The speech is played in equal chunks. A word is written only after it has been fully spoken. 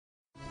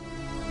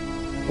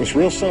Well, it's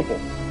real simple.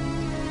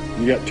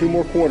 You got 2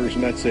 more quarters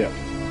and that's it.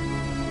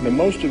 Now,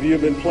 most of you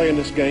have been playing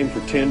this game for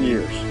 10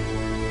 years.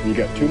 You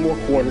got 2 more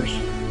quarters,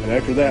 and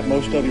after that,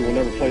 most of you will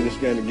never play this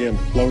game again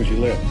as long as you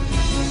live.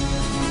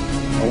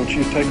 I want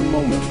you to take a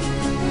moment,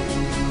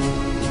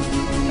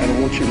 and I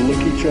want you to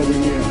look each other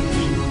in the eyes.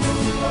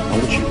 I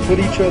want you to put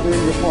each other in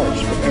your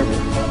hearts forever,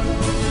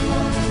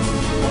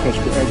 because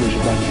forever is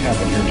about to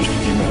happen here in just a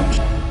few minutes.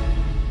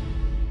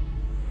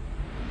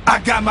 I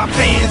got my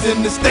fans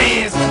in the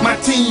stands, my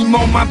team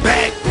on my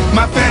back,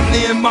 my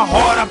family in my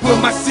heart. I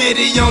put my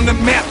city on the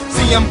map.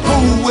 See, I'm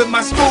cool with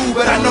my school,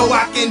 but I know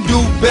I can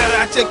do better.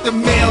 I checked the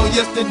mail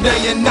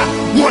yesterday and not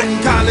one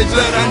college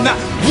letter, not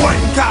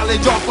one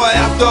college offer.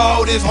 After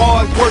all this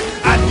hard work,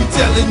 I'd be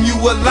telling you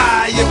a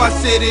lie if I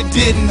said it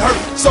didn't hurt.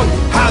 So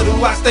how do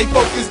I stay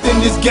focused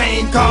in this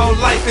game called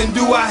life? And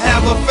do I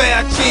have a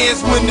fair chance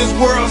when this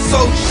world's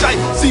so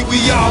shite? See, we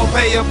all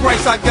pay a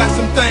price. I got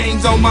some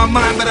things on my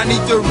mind, but I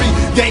need to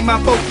regain my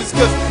focus,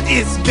 cause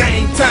it's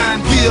game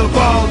time. Give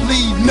all,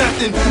 leave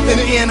nothing. In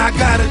the end, I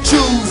gotta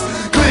choose.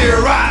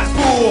 Clear eyes,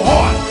 full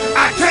heart,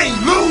 I can't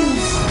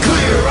lose.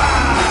 Clear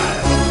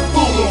eyes,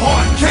 full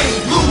heart,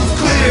 can't lose.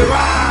 Clear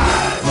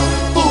eyes,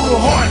 full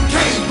heart,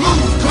 can't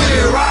lose.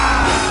 Clear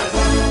eyes,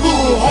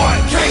 full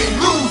heart, can't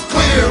lose.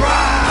 Clear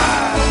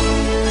eyes,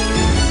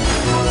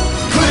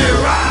 clear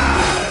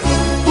eyes,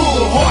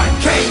 full heart,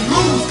 can't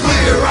lose.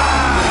 Clear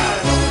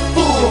eyes,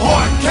 full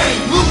heart,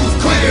 can't lose.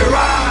 Clear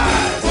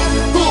eyes,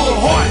 full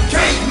heart,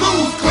 can't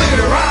lose.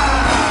 Clear eyes.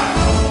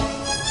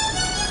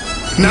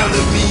 Now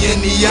look me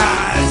in the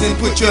eyes and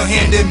put your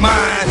hand in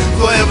mine.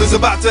 Forever's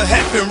about to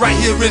happen right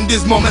here in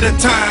this moment of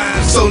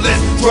time. So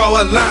let's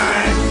draw a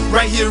line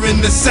right here in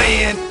the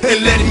sand,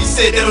 and let me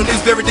say that on this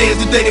very day is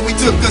the day that we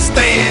took a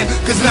stand.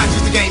 Cause not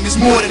just a game,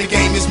 it's more than a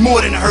game. It's more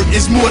than the hurt,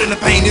 it's more than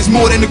the pain. It's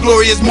more than the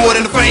glory, it's more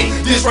than the fame.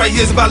 This right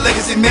here is about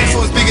legacy, man,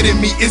 so it's bigger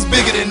than me, it's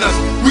bigger than us.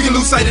 We can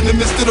lose sight in the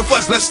midst of the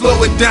fuss. Let's slow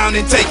it down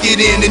and take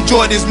it in.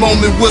 Enjoy this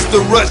moment, what's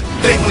the rush?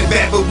 They went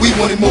bad, but we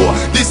wanted more.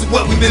 This is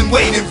what we've been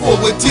waiting for.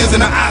 With tears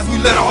in our eyes,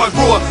 we let our hearts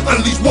roar.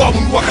 Unleash war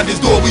when we walk out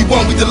this door. We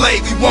won't be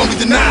delayed, we won't be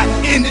denied.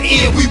 In the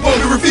end, we won't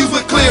be refused.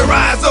 With clear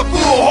eyes, a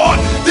full heart,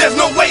 there's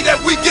no way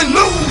that we can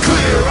lose.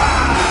 Clear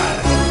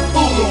eyes,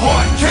 full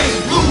heart,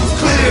 can't lose.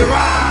 Clear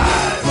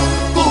eyes,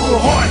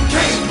 full heart, can't